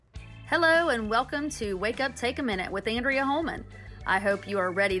Hello and welcome to Wake Up, Take a Minute with Andrea Holman. I hope you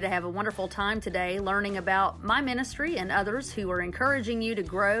are ready to have a wonderful time today learning about my ministry and others who are encouraging you to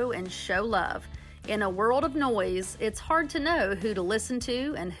grow and show love. In a world of noise, it's hard to know who to listen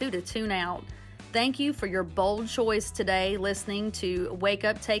to and who to tune out. Thank you for your bold choice today listening to Wake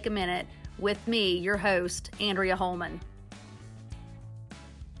Up, Take a Minute with me, your host, Andrea Holman.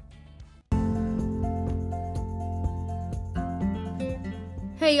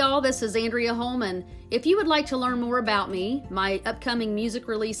 Hey y'all, this is Andrea Holman. If you would like to learn more about me, my upcoming music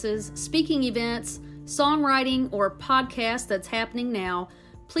releases, speaking events, songwriting, or podcast that's happening now,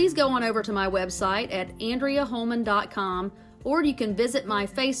 please go on over to my website at andreaholman.com, or you can visit my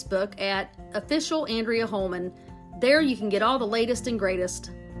Facebook at Official Andrea Holman. There you can get all the latest and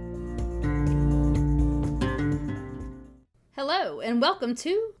greatest. Hello, and welcome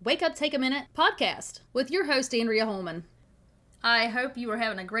to Wake Up, Take a Minute podcast with your host, Andrea Holman. I hope you are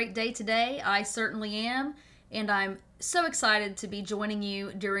having a great day today. I certainly am, and I'm so excited to be joining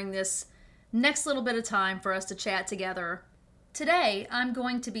you during this next little bit of time for us to chat together. Today, I'm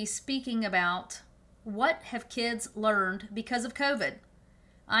going to be speaking about what have kids learned because of COVID.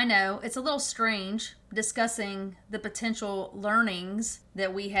 I know it's a little strange discussing the potential learnings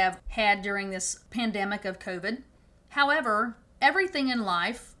that we have had during this pandemic of COVID. However, everything in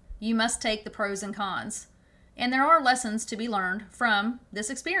life, you must take the pros and cons. And there are lessons to be learned from this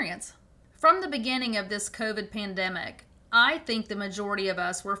experience. From the beginning of this COVID pandemic, I think the majority of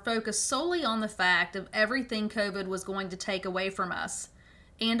us were focused solely on the fact of everything COVID was going to take away from us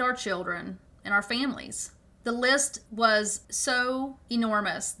and our children and our families. The list was so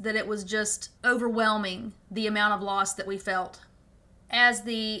enormous that it was just overwhelming, the amount of loss that we felt. As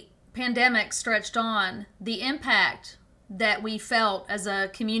the pandemic stretched on, the impact that we felt as a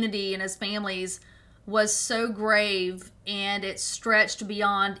community and as families was so grave, and it stretched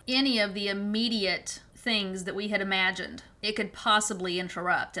beyond any of the immediate things that we had imagined it could possibly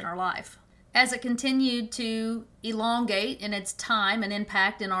interrupt in our life. As it continued to elongate in its time and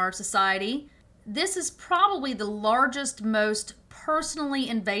impact in our society, this is probably the largest, most personally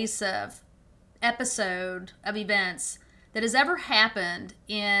invasive episode of events that has ever happened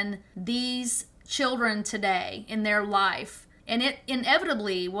in these children today, in their life. And it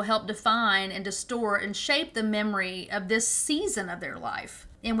inevitably will help define and distort and shape the memory of this season of their life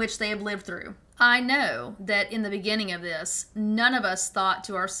in which they have lived through. I know that in the beginning of this, none of us thought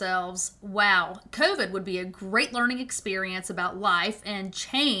to ourselves, wow, COVID would be a great learning experience about life and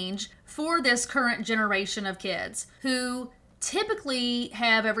change for this current generation of kids who typically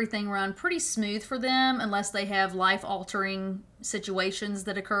have everything run pretty smooth for them unless they have life-altering situations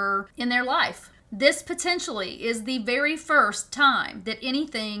that occur in their life. This potentially is the very first time that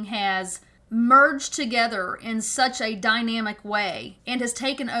anything has merged together in such a dynamic way and has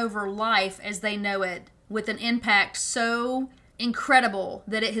taken over life as they know it with an impact so incredible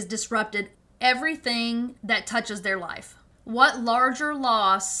that it has disrupted everything that touches their life. What larger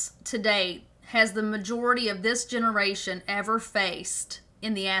loss to date has the majority of this generation ever faced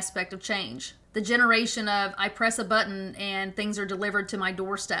in the aspect of change? The generation of I press a button and things are delivered to my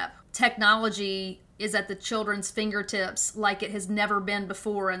doorstep. Technology is at the children's fingertips like it has never been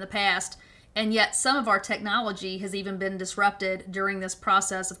before in the past, and yet some of our technology has even been disrupted during this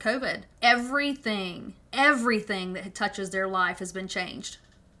process of COVID. Everything that touches their life has been changed.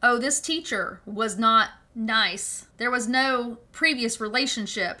 Oh, this teacher was not nice. There was no previous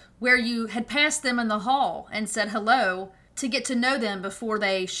relationship where you had passed them in the hall and said hello to get to know them before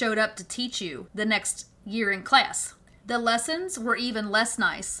they showed up to teach you the next year in class. The lessons were even less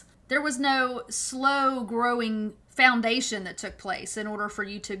nice. There was no slow growing foundation that took place in order for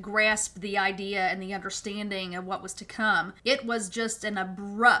you to grasp the idea and the understanding of what was to come. It was just an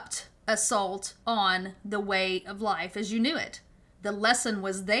abrupt assault on the way of life as you knew it. The lesson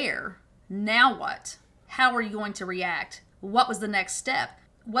was there. Now what? How are you going to react? What was the next step?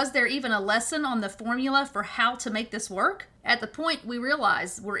 Was there even a lesson on the formula for how to make this work? At the point we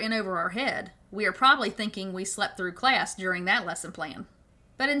realize we're in over our head, we are probably thinking we slept through class during that lesson plan.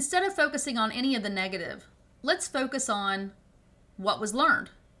 But instead of focusing on any of the negative, let's focus on what was learned.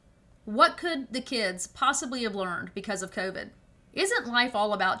 What could the kids possibly have learned because of COVID? Isn't life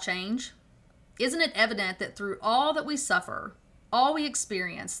all about change? Isn't it evident that through all that we suffer, all we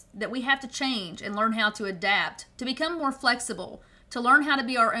experience, that we have to change and learn how to adapt, to become more flexible, to learn how to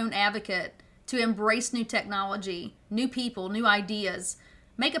be our own advocate, to embrace new technology, new people, new ideas,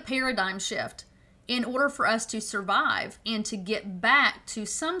 make a paradigm shift in order for us to survive and to get back to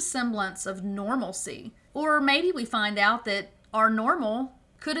some semblance of normalcy. Or maybe we find out that our normal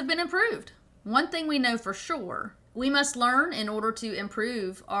could have been improved. One thing we know for sure We must learn in order to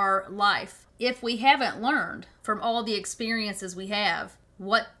improve our life. If we haven't learned from all the experiences we have,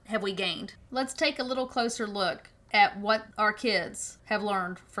 what have we gained? Let's take a little closer look at what our kids have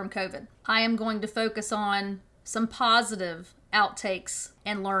learned from COVID. I am going to focus on some positive outtakes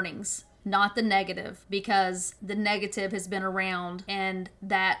and learnings, not the negative, because the negative has been around and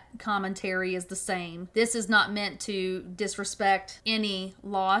that commentary is the same. This is not meant to disrespect any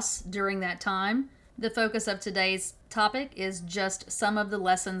loss during that time. The focus of today's topic is just some of the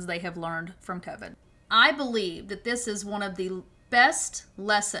lessons they have learned from COVID. I believe that this is one of the best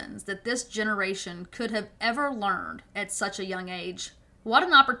lessons that this generation could have ever learned at such a young age. What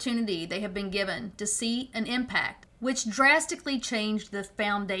an opportunity they have been given to see an impact which drastically changed the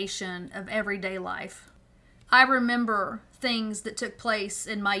foundation of everyday life. I remember things that took place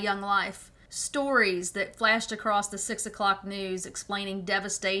in my young life, stories that flashed across the 6 o'clock news explaining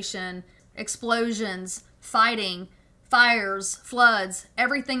devastation, explosions, fighting, fires, floods,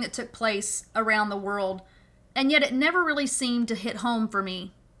 everything that took place around the world. And yet it never really seemed to hit home for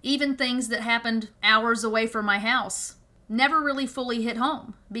me. Even things that happened hours away from my house never really fully hit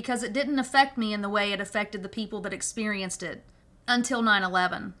home because it didn't affect me in the way it affected the people that experienced it until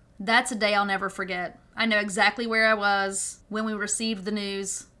 9/11. That's a day I'll never forget. I know exactly where I was when we received the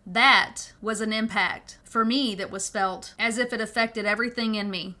news. That was an impact for me that was felt as if it affected everything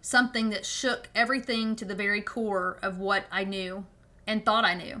in me, something that shook everything to the very core of what I knew and thought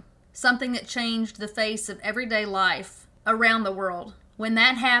I knew. Something that changed the face of everyday life around the world. When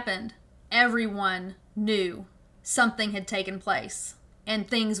that happened, everyone knew something had taken place and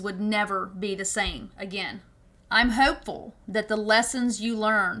things would never be the same again. I'm hopeful that the lessons you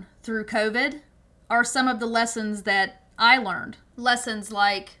learn through COVID are some of the lessons that I learned. Lessons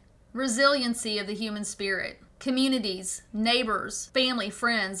like resiliency of the human spirit, communities, neighbors, family,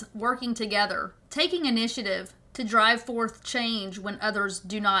 friends working together, taking initiative to drive forth change when others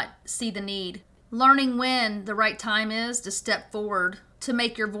do not see the need. Learning when the right time is to step forward, to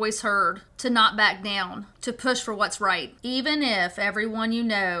make your voice heard, to not back down, to push for what's right. Even if everyone you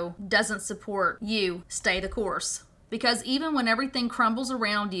know doesn't support you, stay the course. Because even when everything crumbles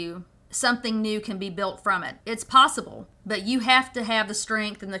around you, something new can be built from it. It's possible, but you have to have the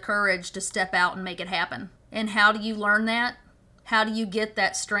strength and the courage to step out and make it happen. And how do you learn that? How do you get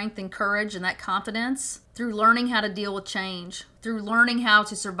that strength and courage and that confidence? Through learning how to deal with change, through learning how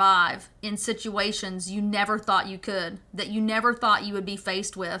to survive in situations you never thought you could, that you never thought you would be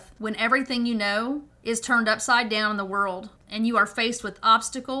faced with, when everything you know is turned upside down in the world and you are faced with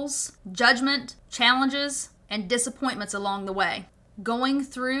obstacles, judgment, challenges, and disappointments along the way. Going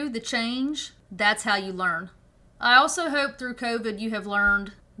through the change, that's how you learn. I also hope through COVID you have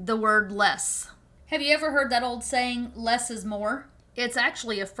learned the word less. Have you ever heard that old saying, less is more? It's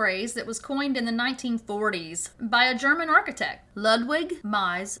actually a phrase that was coined in the 1940s by a German architect, Ludwig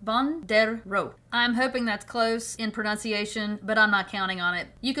Mies von der Rohe. I'm hoping that's close in pronunciation, but I'm not counting on it.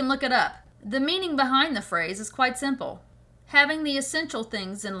 You can look it up. The meaning behind the phrase is quite simple. Having the essential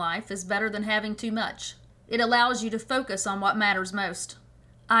things in life is better than having too much. It allows you to focus on what matters most.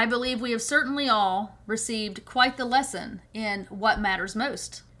 I believe we have certainly all received quite the lesson in what matters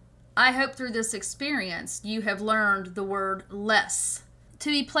most. I hope through this experience you have learned the word less, to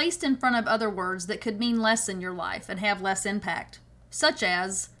be placed in front of other words that could mean less in your life and have less impact, such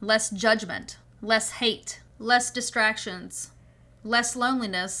as less judgment, less hate, less distractions, less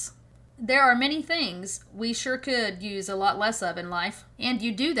loneliness. There are many things we sure could use a lot less of in life, and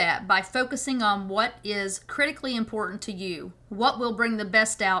you do that by focusing on what is critically important to you, what will bring the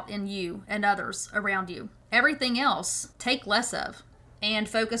best out in you and others around you. Everything else, take less of and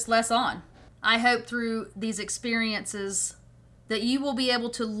focus less on. I hope through these experiences that you will be able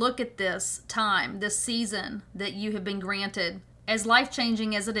to look at this time, this season that you have been granted, as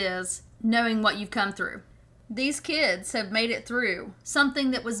life-changing as it is, knowing what you've come through. These kids have made it through something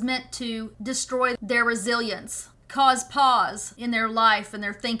that was meant to destroy their resilience, cause pause in their life and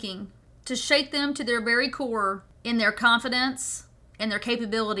their thinking, to shake them to their very core in their confidence and their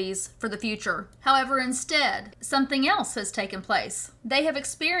capabilities for the future. However, instead, something else has taken place. They have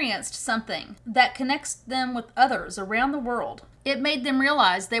experienced something that connects them with others around the world. It made them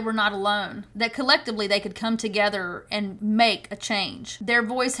realize they were not alone, that collectively they could come together and make a change. Their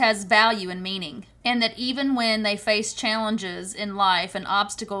voice has value and meaning, and that even when they face challenges in life and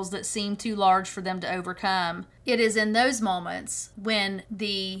obstacles that seem too large for them to overcome, it is in those moments when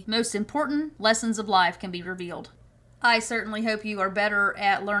the most important lessons of life can be revealed. I certainly hope you are better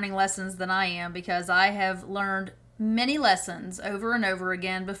at learning lessons than I am, because I have learned many lessons over and over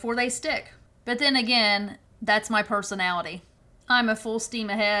again before they stick. But then again, that's my personality. I'm a full steam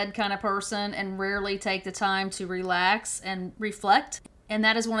ahead kind of person and rarely take the time to relax and reflect. And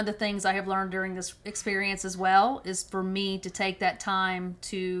that is one of the things I have learned during this experience as well, is for me to take that time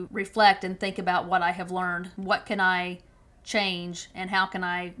to reflect and think about what I have learned. What can I change and how can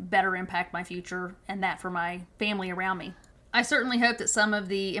I better impact my future and that for my family around me? I certainly hope that some of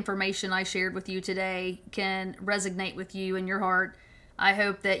the information I shared with you today can resonate with you in your heart. I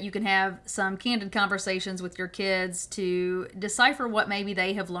hope that you can have some candid conversations with your kids to decipher what maybe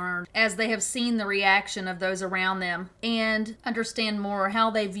they have learned as they have seen the reaction of those around them and understand more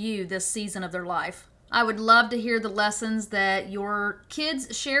how they view this season of their life. I would love to hear the lessons that your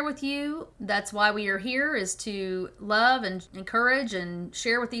kids share with you. That's why we are here, is to love and encourage and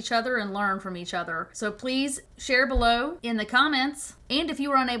share with each other and learn from each other. So please share below in the comments. And if you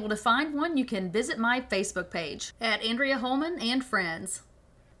are unable to find one, you can visit my Facebook page at Andrea Holman and Friends.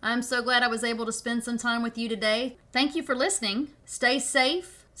 I'm so glad I was able to spend some time with you today. Thank you for listening. Stay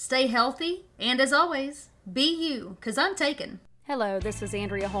safe, stay healthy, and as always, be you, 'cause I'm taken. Hello, this is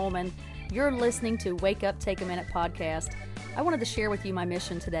Andrea Holman. You're listening to Wake Up, Take a Minute podcast. I wanted to share with you my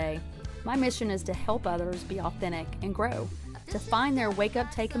mission today. My mission is to help others be authentic and grow, to find their wake up,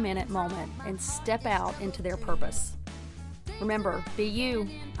 take a minute moment and step out into their purpose. Remember, be you,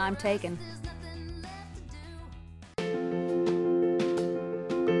 I'm taken.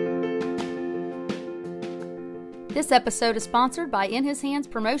 This episode is sponsored by In His Hands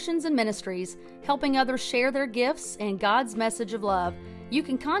Promotions and Ministries, helping others share their gifts and God's message of love. You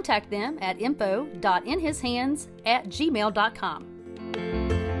can contact them at info.inhishands@gmail.com.